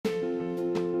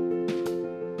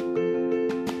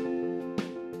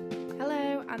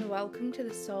welcome to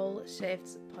the Soul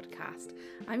Shifts podcast.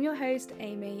 I'm your host,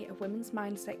 Amy, a women's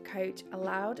mindset coach, a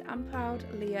loud and proud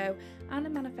Leo, and a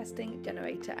manifesting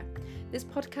generator. This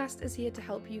podcast is here to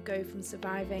help you go from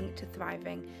surviving to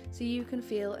thriving so you can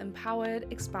feel empowered,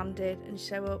 expanded, and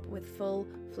show up with full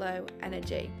flow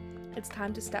energy. It's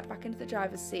time to step back into the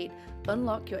driver's seat,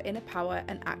 unlock your inner power,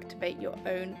 and activate your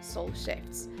own soul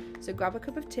shifts. So grab a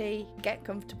cup of tea, get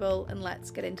comfortable, and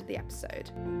let's get into the episode.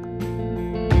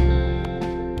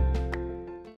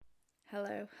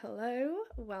 Hello,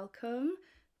 welcome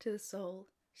to the Soul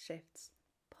Shifts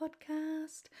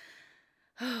podcast.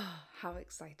 Oh, how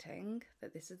exciting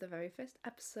that this is the very first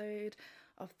episode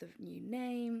of the new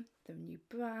name, the new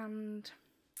brand,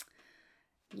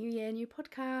 new year, new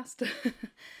podcast.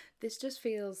 This just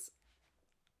feels,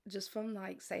 just from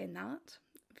saying that,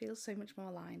 feels so much more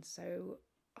aligned, so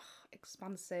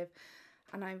expansive,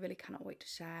 and I really cannot wait to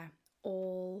share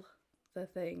all the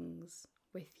things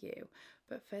with you.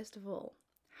 But first of all,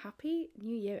 happy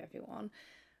new year, everyone.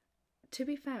 To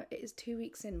be fair, it is 2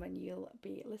 weeks in when you'll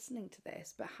be listening to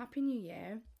this, but happy new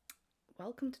year.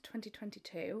 Welcome to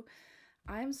 2022.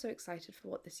 I am so excited for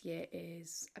what this year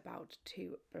is about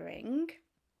to bring.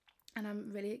 And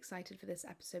I'm really excited for this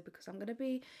episode because I'm going to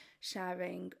be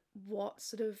sharing what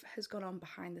sort of has gone on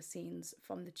behind the scenes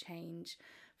from the change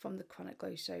from the Chronic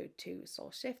Glow show to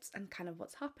Soul Shifts, and kind of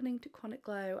what's happening to Chronic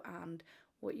Glow and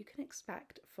what you can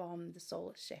expect from the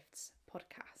Soul Shifts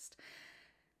podcast.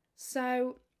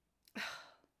 So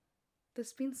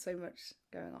there's been so much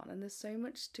going on, and there's so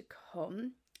much to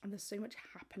come, and there's so much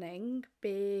happening,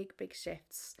 big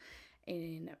shifts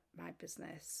in my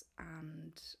business,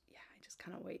 and yeah, I just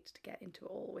cannot wait to get into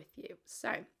it all with you.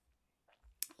 So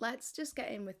let's just get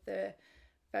in with the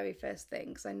very first thing,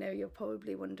 because I know you're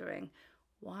probably wondering,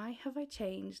 why have I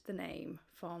changed the name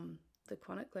from the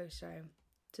Chronic Glow show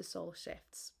to Soul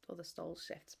Shifts, or the Soul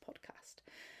Shifts podcast?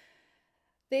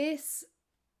 This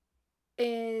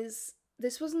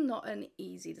was not an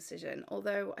easy decision,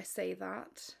 although I say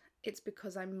that, it's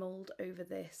because I mulled over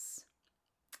this.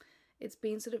 It's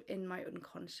been sort of in my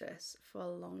unconscious for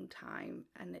a long time,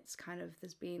 and it's kind of,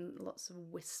 there's been lots of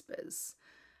whispers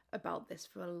about this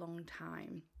for a long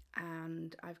time,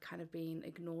 and I've kind of been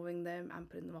ignoring them and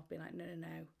putting them off, being like, no,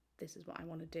 this is what I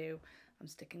want to do. I'm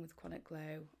sticking with Chronic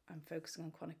Glow. I'm focusing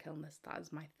on chronic illness. That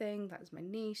is my thing. That is my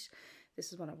niche.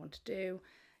 This is what I want to do.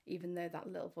 Even though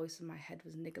that little voice in my head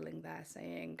was niggling there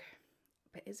saying,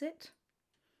 but is it?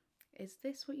 Is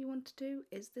this what you want to do?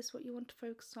 Is this what you want to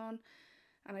focus on?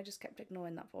 And I just kept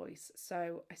ignoring that voice.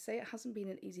 So I say it hasn't been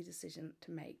an easy decision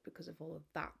to make because of all of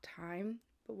that time.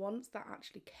 But once that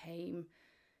actually came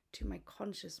to my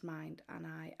conscious mind and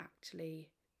I actually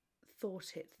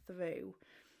thought it through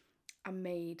and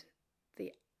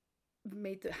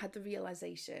had the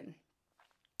realization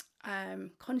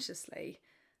consciously,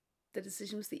 the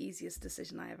decision was the easiest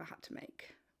decision I ever had to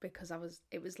make, because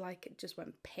it was like it just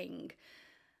went ping.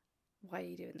 Why are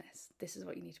you doing this? This is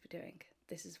what you need to be doing.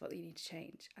 This is what you need to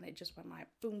change. And it just went like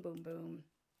boom, boom, boom,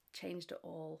 changed it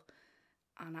all.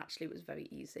 And actually it was very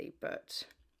easy, but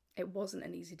it wasn't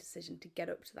an easy decision to get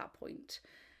up to that point.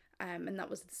 And that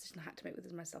was the decision I had to make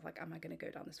with myself. Like, am I going to go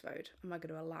down this road? Am I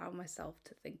going to allow myself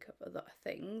to think of other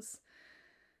things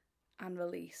and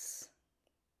release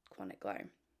Chronic Glow?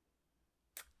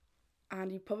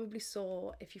 And you probably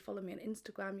saw, if you follow me on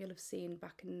Instagram, you'll have seen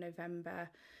back in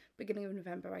November, beginning of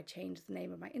November, I changed the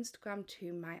name of my Instagram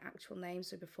to my actual name.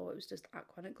 So before it was just at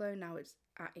Chronic Glow, now it's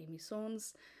at Amy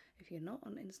Saunds. If you're not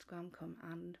on Instagram, come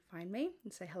and find me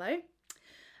and say hello.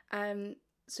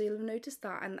 So you'll have noticed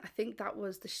that, and I think that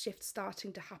was the shift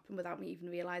starting to happen without me even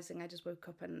realising. I just woke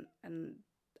up and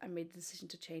I made the decision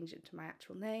to change it to my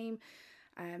actual name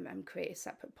and create a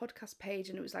separate podcast page,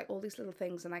 and it was like all these little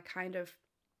things, and I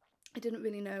didn't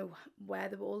really know where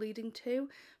they were all leading to,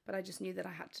 but I just knew that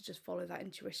I had to just follow that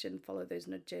intuition, follow those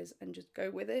nudges, and just go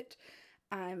with it.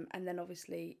 And then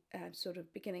obviously sort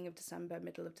of beginning of December,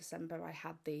 middle of December, I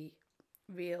had the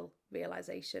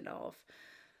realization of,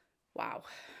 wow,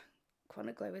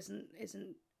 Chronic Glow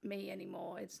isn't me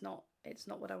anymore. It's not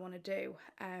what I want to do.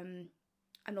 And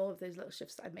all of those little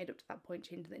shifts that I'd made up to that point,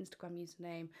 changing the Instagram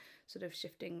username, sort of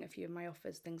shifting a few of my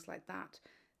offers, things like that,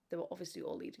 they were obviously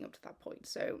all leading up to that point.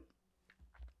 So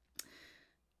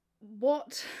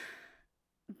what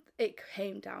it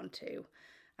came down to,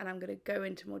 and I'm going to go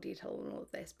into more detail on all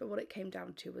of this, but what it came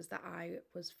down to was that I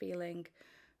was feeling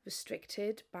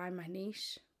restricted by my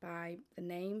niche, by the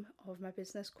name of my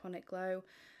business, Chronic Glow.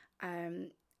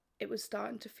 It was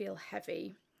starting to feel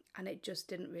heavy, and it just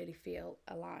didn't really feel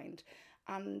aligned.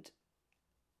 And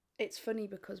it's funny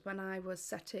because when I was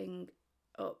setting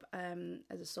up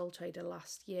as a sole trader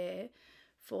last year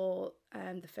for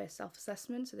the first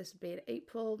self-assessment. So this would be in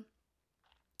April.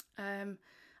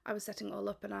 I was setting it all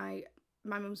up, and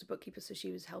my mum's a bookkeeper, so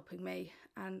she was helping me.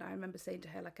 And I remember saying to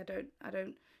her, like,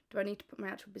 do I need to put my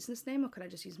actual business name, or can I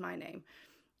just use my name?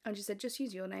 And she said, just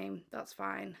use your name, that's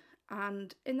fine.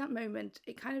 And in that moment,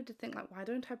 it kind of did think, like, why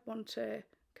don't I want to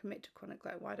commit to Chronic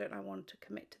Glow? Why don't I want to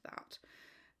commit to that?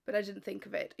 But I didn't think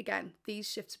of it. Again, these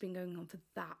shifts have been going on for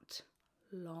that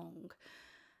long.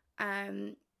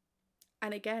 And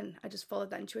again, I just followed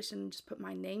that intuition and just put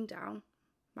my name down,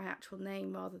 my actual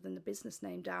name, rather than the business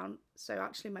name down. So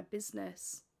actually my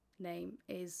business name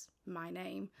is my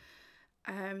name.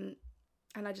 And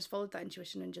I just followed that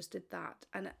intuition and just did that.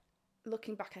 And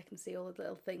looking back, I can see all the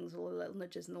little things, all the little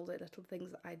nudges and all the little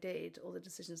things that I did, all the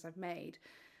decisions I've made,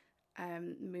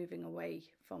 moving away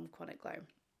from Chronic Glow.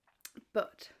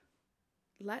 But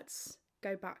let's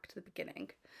go back to the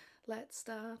beginning. Let's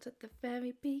start at the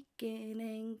very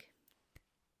beginning.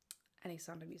 Any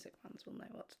Sound of Music fans will know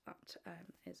what that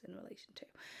is in relation to.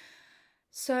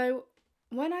 So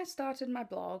when I started my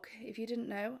blog, if you didn't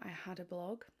know, I had a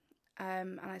blog.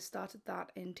 And I started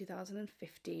that in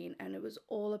 2015, and it was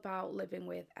all about living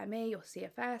with ME or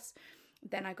CFS.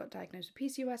 Then I got diagnosed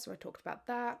with PCOS, so I talked about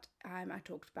that. I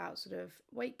talked about sort of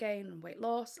weight gain and weight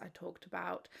loss. I talked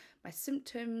about my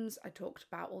symptoms. I talked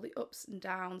about all the ups and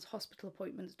downs, hospital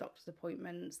appointments, doctor's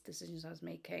appointments, decisions I was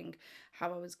making,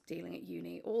 how I was dealing at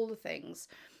uni, all the things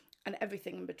and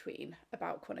everything in between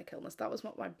about chronic illness. That was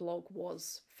what my blog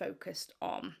was focused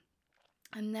on.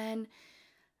 And then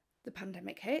the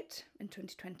pandemic hit in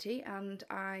 2020, and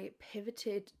I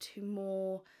pivoted to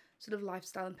more sort of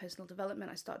lifestyle and personal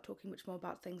development. I started talking much more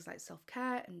about things like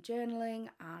self-care and journaling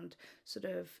and sort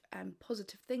of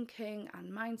positive thinking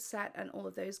and mindset and all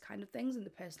of those kind of things in the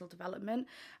personal development.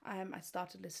 I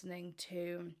started listening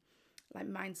to like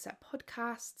mindset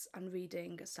podcasts and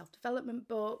reading self-development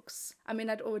books. I mean,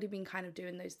 I'd already been kind of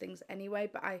doing those things anyway,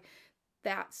 but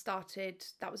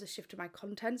that was a shift in my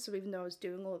content. So even though I was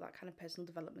doing all of that kind of personal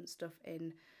development stuff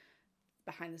in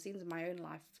behind the scenes in my own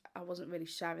life, I wasn't really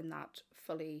sharing that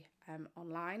fully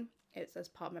online. It's as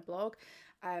part of my blog.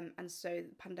 And so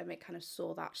the pandemic kind of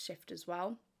saw that shift as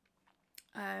well.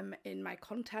 In my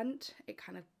content, it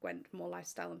kind of went more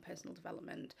lifestyle and personal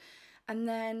development. And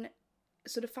then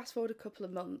sort of fast forward a couple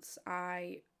of months,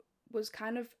 I was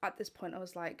kind of at this point, I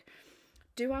was like,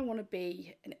 do I want to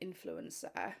be an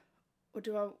influencer?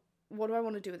 Or what do I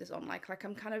want to do with this on? Like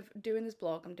I'm kind of doing this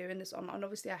blog, I'm doing this on, and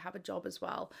obviously I have a job as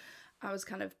well. I was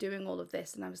kind of doing all of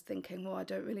this and I was thinking, well, I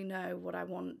don't really know what I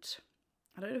want.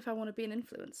 I don't know if I want to be an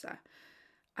influencer.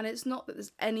 And it's not that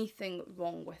there's anything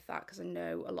wrong with that, because I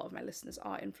know a lot of my listeners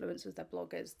are influencers, they're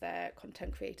bloggers, they're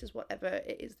content creators, whatever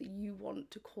it is that you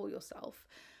want to call yourself.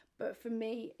 But for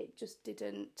me, it just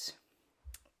didn't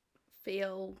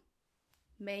feel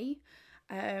me.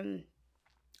 I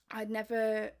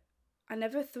never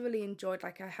thoroughly enjoyed,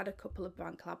 like I had a couple of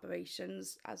brand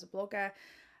collaborations as a blogger,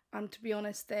 and to be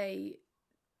honest, they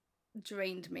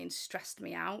drained me and stressed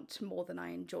me out more than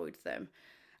I enjoyed them.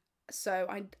 So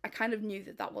I kind of knew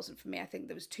that wasn't for me. I think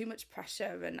there was too much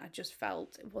pressure, and I just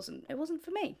felt it wasn't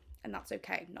for me, and that's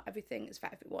okay. Not everything is for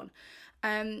everyone.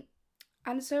 And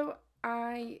so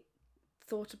I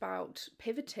thought about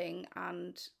pivoting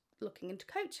and looking into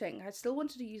coaching. I still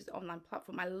wanted to use the online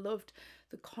platform. I loved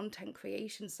the content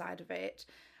creation side of it.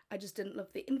 I just didn't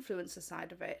love the influencer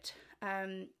side of it.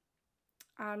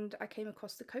 And I came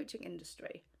across the coaching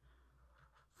industry.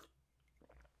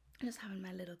 Just having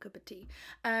my little cup of tea.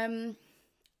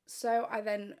 So I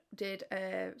then did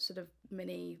a sort of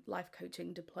mini life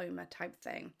coaching diploma type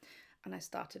thing, and I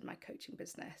started my coaching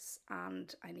business,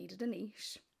 and I needed a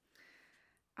niche.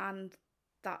 And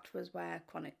that was where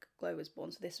Chronic Glow was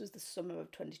born. So this was the summer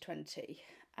of 2020.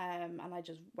 And I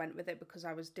just went with it because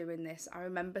I was doing this. I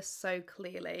remember so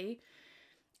clearly,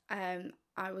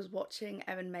 I was watching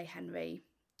Erin May Henry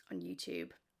on YouTube,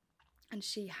 and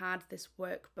she had this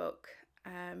workbook,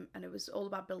 and it was all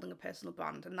about building a personal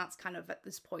brand. And that's kind of at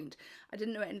this point, I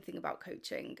didn't know anything about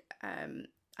coaching.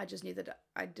 I just knew that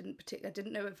I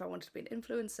didn't know if I wanted to be an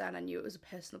influencer, and I knew it was a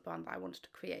personal brand that I wanted to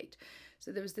create.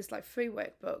 So there was this like free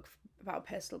workbook about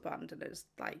a personal brand, and it was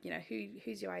like, you know,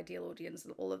 who's your ideal audience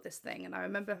and all of this thing. And I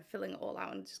remember filling it all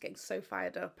out and just getting so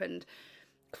fired up, and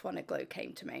Chronic Glow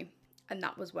came to me, and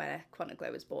that was where Chronic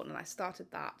Glow was born. And I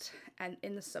started that and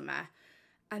in the summer,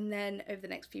 and then over the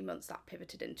next few months that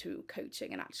pivoted into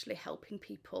coaching and actually helping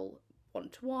people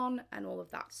one-to-one and all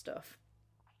of that stuff.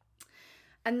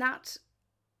 And that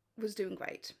was doing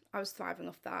great. I was thriving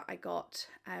off that. I got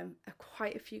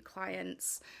quite a few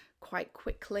clients quite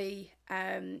quickly,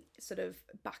 sort of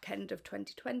back end of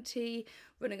 2020,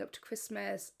 running up to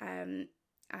Christmas.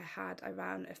 I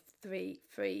ran a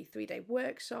three-day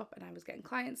workshop, and I was getting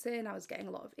clients in. I was getting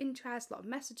a lot of interest, a lot of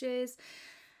messages.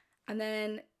 And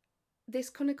then this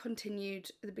kind of continued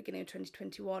at the beginning of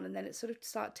 2021, and then it sort of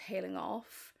started tailing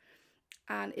off.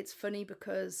 And it's funny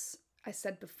because I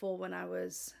said before, when I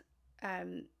was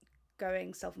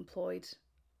going self-employed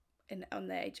on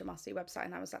the HMRC website,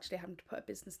 and I was actually having to put a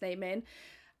business name in,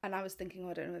 and I was thinking,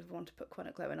 I don't know if I want to put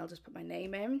Chronic Glow in, I'll just put my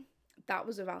name in. That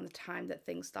was around the time that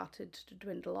things started to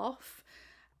dwindle off.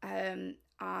 And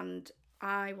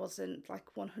I wasn't like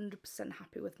 100%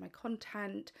 happy with my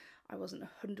content. I wasn't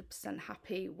 100%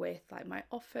 happy with like my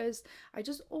offers. I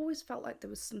just always felt like there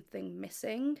was something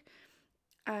missing.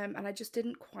 And I just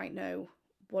didn't quite know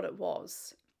what it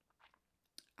was.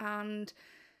 And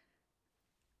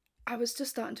I was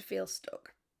just starting to feel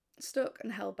stuck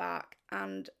and held back.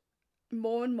 And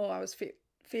more I was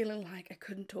feeling like I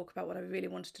couldn't talk about what I really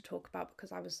wanted to talk about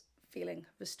because I was feeling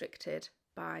restricted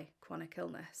by chronic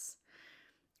illness.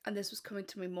 And this was coming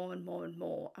to me more and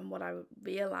more. And what I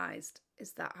realised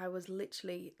is that I was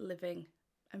literally living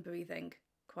and breathing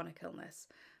chronic illness.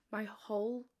 My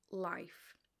whole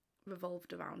life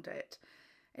revolved around it.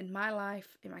 In my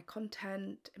life, in my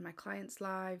content, in my clients'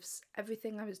 lives,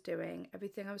 everything I was doing,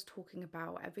 everything I was talking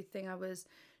about, everything I was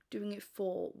doing it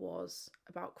for was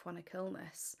about chronic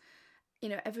illness. You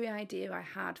know, every idea I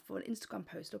had for an Instagram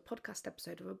post or podcast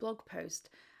episode or a blog post,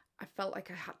 I felt like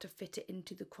I had to fit it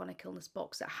into the chronic illness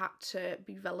box. It had to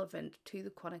be relevant to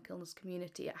the chronic illness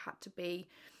community. It had to be,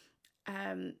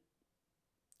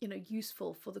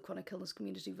 useful for the chronic illness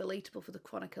community, relatable for the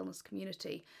chronic illness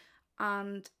community.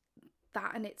 And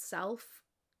that in itself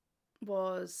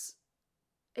was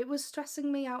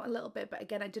stressing me out a little bit. But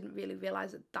again, I didn't really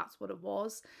realise that that's what it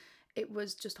was. It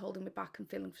was just holding me back and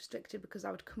feeling restricted because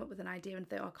I would come up with an idea and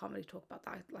think, I can't really talk about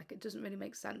that. Like, it doesn't really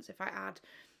make sense. If I add,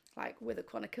 like, with a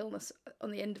chronic illness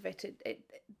on the end of it,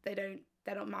 they're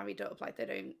not married up. Like,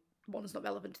 one's not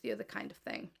relevant to the other kind of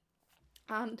thing.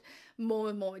 And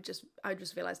more, I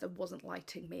just realised it wasn't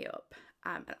lighting me up.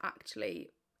 And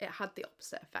actually, it had the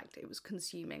opposite effect. It was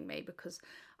consuming me because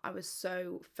I was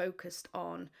so focused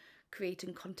on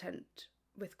creating content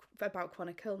about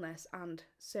chronic illness and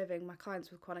serving my clients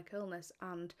with chronic illness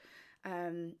and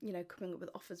coming up with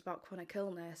offers about chronic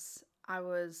illness. I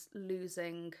was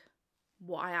losing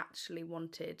what I actually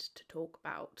wanted to talk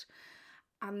about.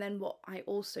 And then what I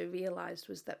also realised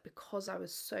was that because I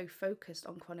was so focused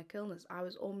on chronic illness, I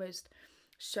was almost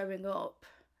showing up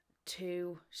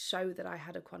to show that I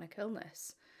had a chronic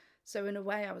illness. So in a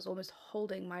way, I was almost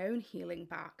holding my own healing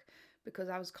back because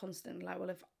I was constantly like,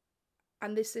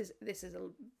 and this is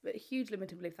a huge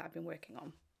limiting belief that I've been working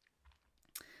on.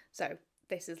 So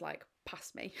this is like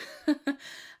past me.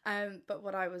 But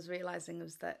what I was realising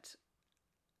was that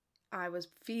I was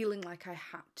feeling like I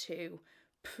had to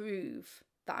prove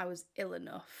that I was ill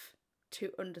enough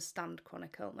to understand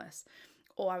chronic illness.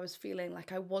 Or I was feeling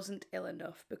like I wasn't ill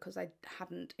enough because I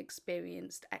hadn't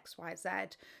experienced X, Y, Z.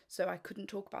 So I couldn't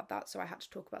talk about that. So I had to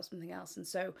talk about something else. And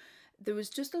so there was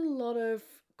just a lot of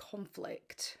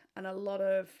conflict and a lot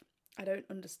of, I don't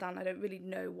understand. I don't really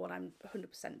know what I'm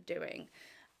 100% doing.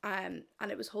 And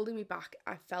it was holding me back.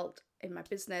 I felt in my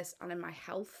business and in my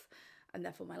health and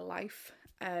therefore my life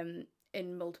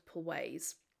in multiple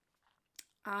ways.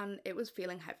 And it was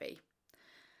feeling heavy.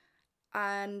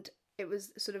 And it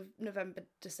was sort of November,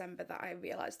 December that I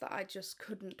realised that I just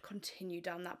couldn't continue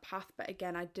down that path. But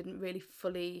again, I didn't really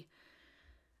fully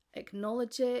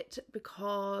acknowledge it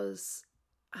because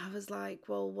I was like,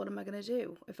 well, what am I going to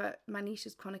do? My niche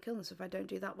is chronic illness. If I don't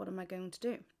do that, what am I going to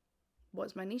do?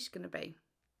 What's my niche going to be?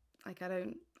 Like, I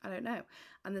don't know.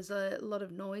 And there's a lot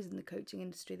of noise in the coaching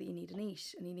industry that you need a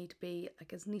niche and you need to be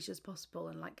like as niche as possible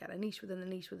and like get a niche within a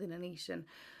niche within a niche and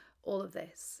all of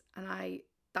this. And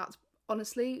that's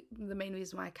honestly the main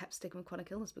reason why I kept sticking with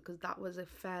chronic illness, because that was a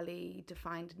fairly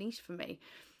defined niche for me.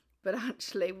 But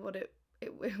actually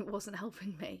it wasn't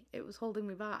helping me. It was holding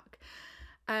me back.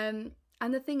 And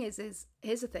the thing is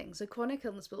here's the thing. So chronic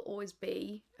illness will always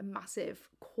be a massive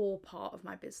core part of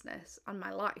my business and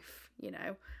my life. You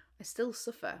know, I still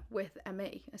suffer with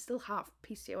ME. I still have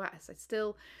PCOS. I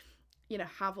still,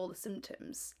 have all the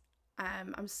symptoms.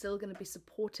 I'm still going to be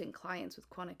supporting clients with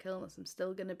chronic illness. I'm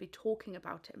still going to be talking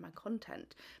about it in my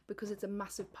content because it's a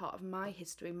massive part of my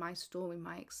history, my story,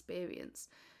 my experience.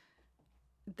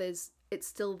 It's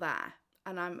still there,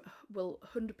 and I will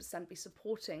 100% be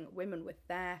supporting women with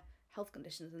their health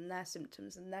conditions and their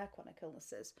symptoms and their chronic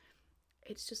illnesses.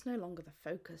 It's just no longer the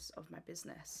focus of my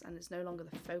business, and it's no longer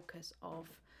the focus of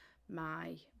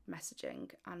my messaging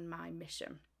and my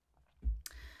mission.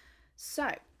 So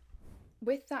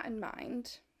with that in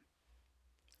mind,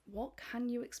 what can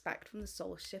you expect from the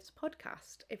Soul Shifts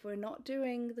podcast? If we're not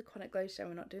doing the Chronic Glow show,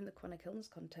 we're not doing the chronic illness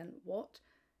content, what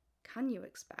can you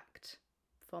expect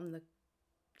from the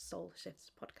Soul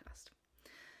Shifts podcast?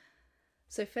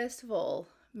 So first of all,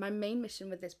 my main mission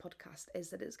with this podcast is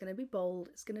that it's going to be bold,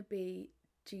 it's going to be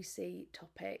juicy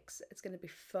topics, it's going to be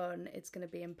fun, it's going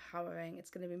to be empowering, it's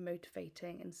going to be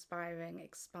motivating, inspiring,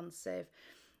 expansive,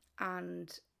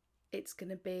 and it's going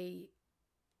to be,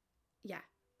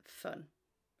 fun.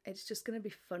 It's just going to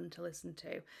be fun to listen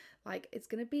to. Like, it's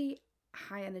going to be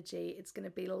high energy, it's going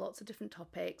to be lots of different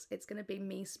topics, it's going to be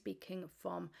me speaking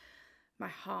from my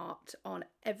heart on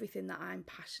everything that I'm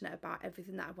passionate about,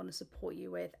 everything that I want to support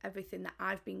you with, everything that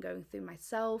I've been going through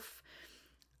myself.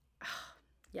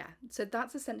 So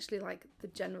that's essentially like the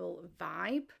general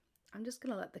vibe. I'm just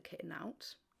going to let the kitten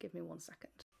out. Give me 1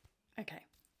 second. Okay,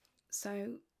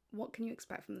 so what can you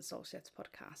expect from the Soul Shifts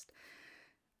podcast?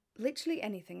 Literally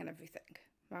anything and everything,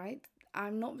 right?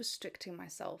 I'm not restricting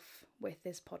myself with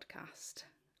this podcast.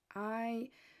 I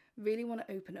really want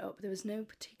to open it up. There is no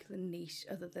particular niche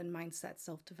other than mindset,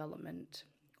 self-development,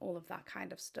 all of that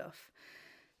kind of stuff.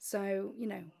 So,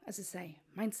 as I say,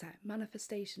 mindset,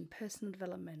 manifestation, personal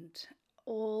development,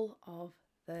 all of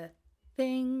the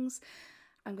things.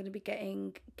 I'm going to be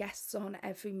getting guests on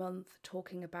every month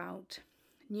talking about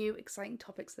new exciting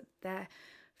topics that they're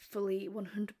fully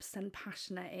 100%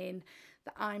 passionate in,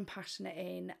 that I'm passionate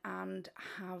in, and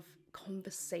have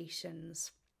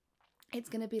conversations. It's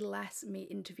going to be less me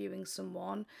interviewing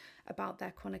someone about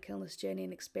their chronic illness journey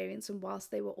and experience. And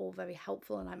whilst they were all very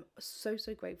helpful, and I'm so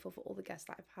grateful for all the guests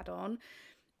that I've had on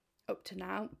up to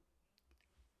now,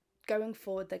 going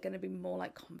forward, they're going to be more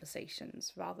like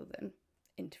conversations rather than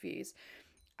interviews.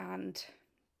 And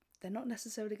they're not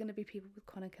necessarily going to be people with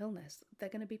chronic illness. They're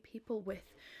going to be people with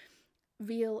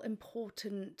real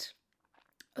important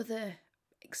other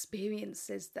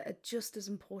experiences that are just as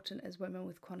important as women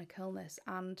with chronic illness,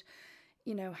 and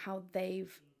how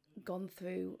they've gone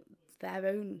through their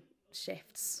own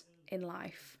shifts in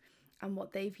life and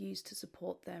what they've used to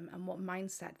support them, and what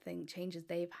mindset changes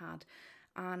they've had,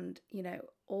 and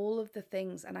all of the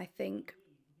things. And I think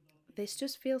this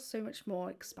just feels so much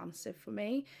more expansive for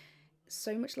me,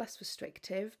 so much less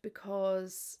restrictive,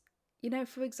 because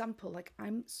for example, like,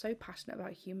 I'm so passionate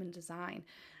about human design,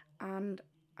 and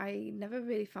I never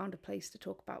really found a place to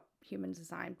talk about human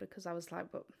design, because I was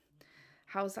like, but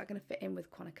how is that going to fit in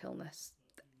with chronic illness?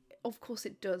 Of course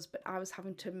it does, but I was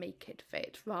having to make it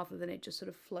fit rather than it just sort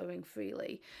of flowing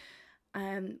freely.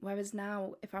 Whereas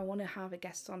now, if I want to have a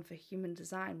guest on for human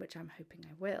design, which I'm hoping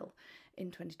I will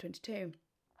in 2022,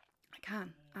 I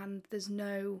can. And there's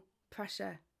no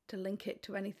pressure to link it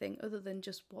to anything other than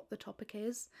just what the topic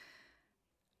is.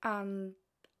 And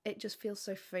it just feels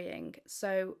so freeing.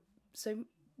 So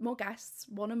more guests,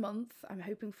 1 a month. I'm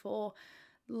hoping for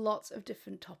lots of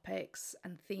different topics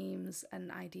and themes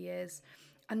and ideas,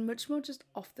 and much more just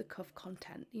off the cuff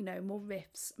content, more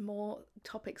riffs, more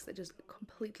topics that just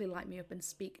completely light me up and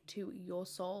speak to your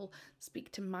soul,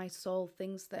 speak to my soul,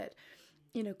 things that,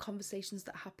 conversations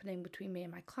that are happening between me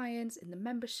and my clients, in the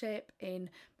membership, in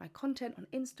my content on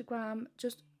Instagram.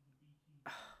 Just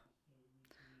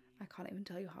I can't even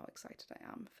tell you how excited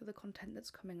I am for the content that's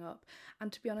coming up.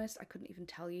 And to be honest, I couldn't even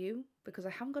tell you, because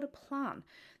I haven't got a plan.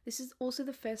 This is also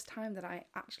the first time that I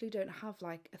actually don't have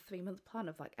like a 3-month plan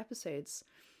of like episodes.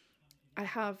 I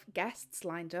have guests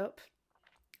lined up,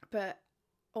 but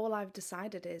all I've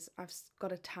decided is I've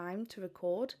got a time to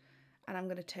record, and I'm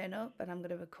going to turn up and I'm going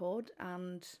to record,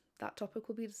 and that topic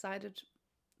will be decided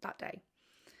that day.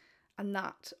 And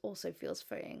that also feels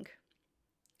freeing.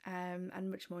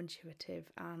 And much more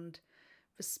intuitive and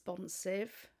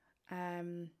responsive.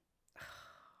 I'm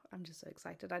just so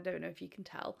excited. I don't know if you can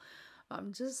tell.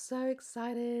 I'm just so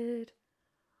excited.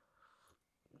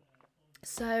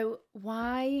 So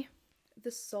why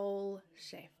the Soul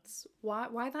Shifts?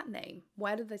 Why that name?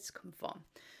 Where did this come from?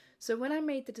 So when I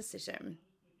made the decision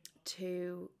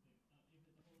to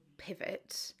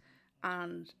pivot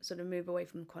and sort of move away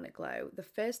from Chronic Glow, the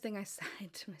first thing I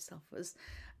said to myself was,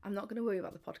 I'm not going to worry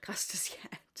about the podcast as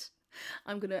yet.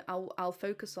 I'll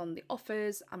focus on the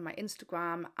offers and my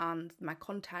Instagram and my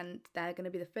content. They're going to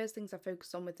be the first things I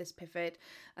focus on with this pivot,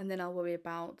 and then I'll worry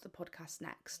about the podcast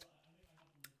next.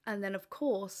 And then, of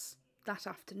course, that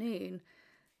afternoon,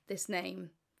 this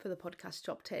name for the podcast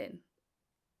dropped in,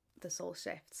 The Soul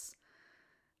Shifts.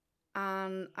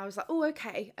 And I was like, oh,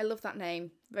 okay, I love that name.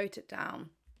 Wrote it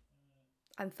down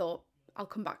and thought, I'll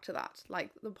come back to that. Like,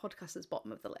 the podcast is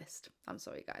bottom of the list. I'm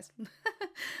sorry, guys.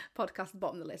 Podcast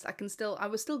bottom of the list. I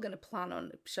was still going to plan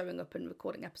on showing up and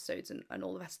recording episodes and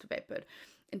all the rest of it. But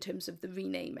in terms of the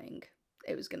renaming,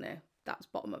 that's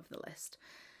bottom of the list.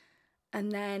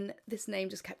 And then this name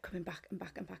just kept coming back and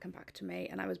back and back and back to me,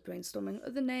 and I was brainstorming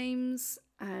other names,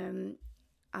 and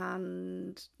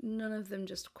none of them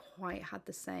just quite had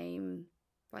the same,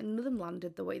 like none of them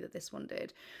landed the way that this one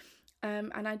did.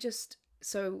 And I just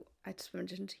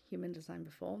mentioned human design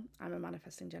before. I'm a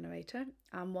manifesting generator,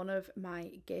 and one of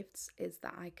my gifts is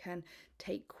that I can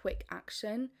take quick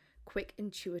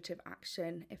intuitive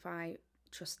action. If I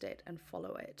trust it and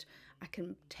follow it, I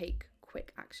can take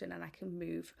quick action and I can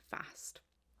move fast.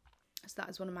 So that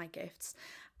is one of my gifts,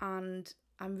 and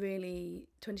I'm really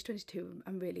 2022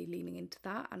 I'm really leaning into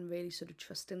that and really sort of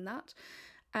trusting that.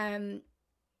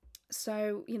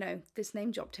 So, this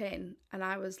name dropped in and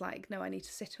I was like, no, I need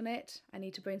to sit on it. I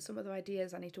need to bring some other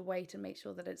ideas. I need to wait and make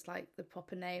sure that it's like the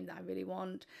proper name that I really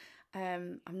want.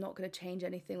 I'm not going to change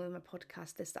anything with my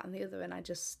podcast, this, that, and the other. And I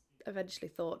just eventually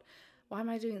thought, why am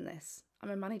I doing this? I'm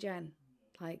a Manny Jen.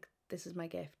 Like, this is my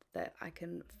gift, that I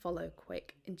can follow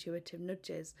quick, intuitive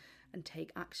nudges and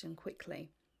take action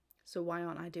quickly. So why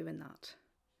aren't I doing that?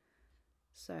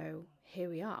 So here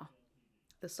we are.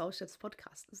 The Soul Shifts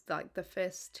podcast is like the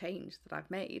first change that I've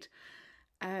made.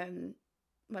 When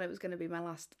it was going to be my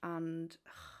last, and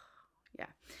yeah.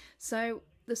 So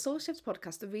the Soul Shifts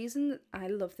podcast, the reason that I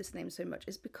love this name so much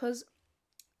is because,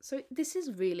 so this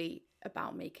is really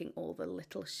about making all the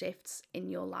little shifts in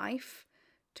your life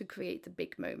to create the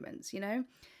big moments,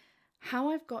 How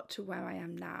I've got to where I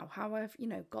am now, how I've,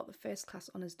 got the first class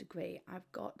honours degree,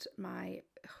 I've got my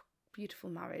beautiful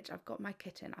marriage, I've got my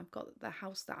kitten, I've got the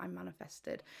house that I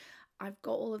manifested, I've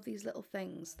got all of these little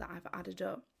things that I've added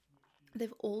up.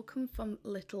 They've all come from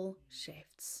little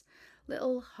shifts,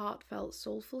 little heartfelt,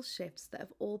 soulful shifts that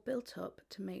have all built up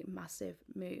to make massive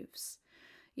moves.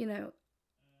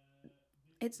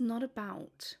 It's not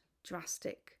about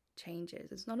drastic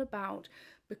changes. It's not about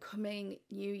becoming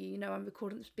new. I'm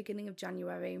recording at the beginning of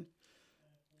January.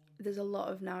 There's a lot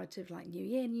of narrative like new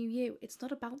year, new you. It's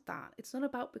not about that. It's not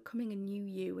about becoming a new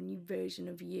you, a new version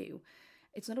of you.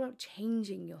 It's not about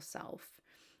changing yourself.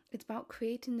 It's about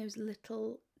creating those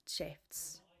little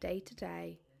shifts day to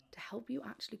day to help you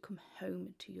actually come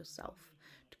home to yourself,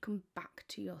 to come back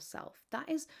to yourself. That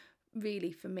is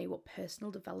really, for me, what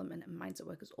personal development and mindset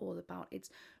work is all about. It's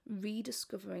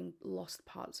rediscovering lost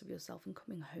parts of yourself and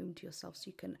coming home to yourself so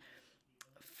you can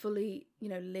fully,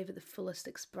 live at the fullest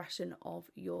expression of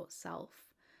yourself.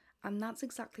 And that's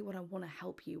exactly what I want to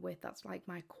help you with. That's like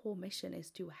my core mission,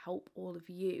 is to help all of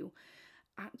you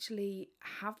actually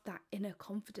have that inner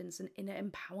confidence and inner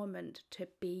empowerment to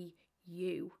be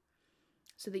you,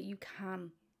 so that you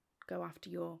can go after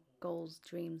your goals,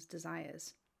 dreams,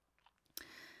 desires.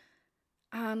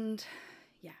 And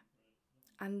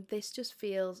this just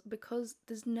feels, because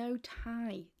there's no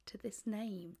tie to this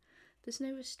name, there's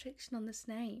no restriction on this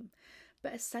name,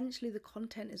 but essentially the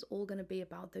content is all going to be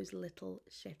about those little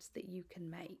shifts that you can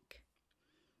make,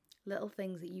 little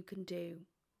things that you can do,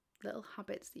 little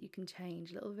habits that you can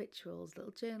change, little rituals,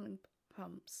 little journaling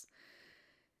prompts.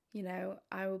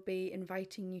 I will be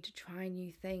inviting you to try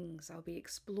new things. I'll be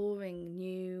exploring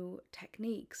new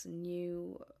techniques and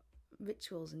new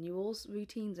rituals and new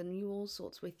routines and new all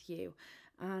sorts with you,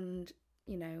 and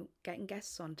getting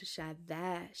guests on to share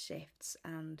their shifts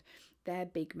and their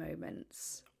big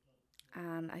moments.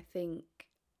 And I think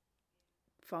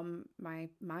from my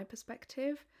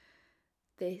perspective,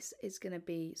 this is going to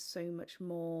be so much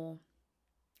more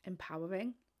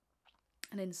empowering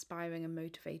and inspiring and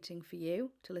motivating for you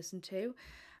to listen to.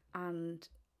 And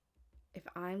if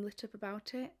I'm lit up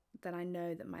about it, then I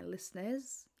know that my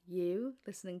listeners, you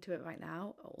listening to it right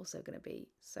now, are also going to be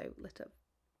so lit up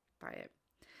by it.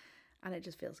 And it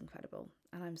just feels incredible.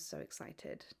 And I'm so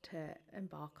excited to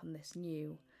embark on this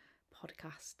new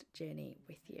podcast journey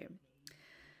with you.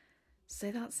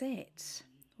 So that's it.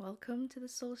 Welcome to the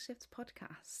Soul Shifts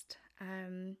podcast.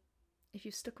 If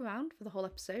you've stuck around for the whole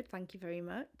episode, thank you very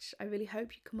much. I really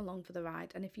hope you come along for the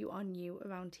ride. And if you are new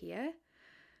around here,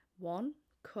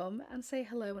 come and say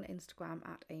hello on Instagram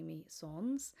at Amy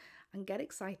Saunds, and get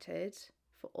excited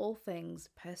for all things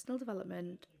personal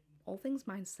development, all things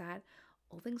mindset,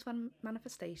 all things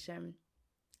manifestation,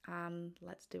 and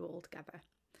let's do it all together.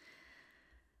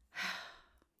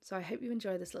 So I hope you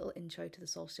enjoy this little intro to the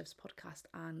Soul Shifts podcast,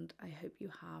 and I hope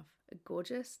you have a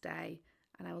gorgeous day,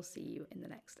 and I will see you in the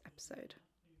next episode.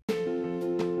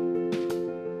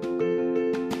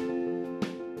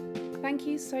 Thank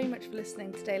you so much for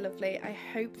listening today, lovely. I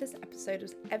hope this episode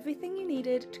was everything you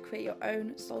needed to create your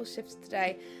own soul shifts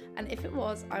today. And if it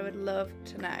was, I would love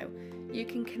to know. You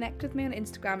can connect with me on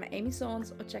Instagram at Amy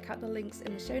Saunds, or check out the links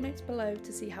in the show notes below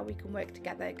to see how we can work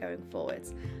together going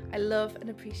forwards. I love and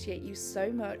appreciate you so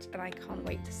much, and I can't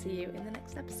wait to see you in the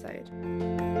next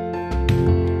episode.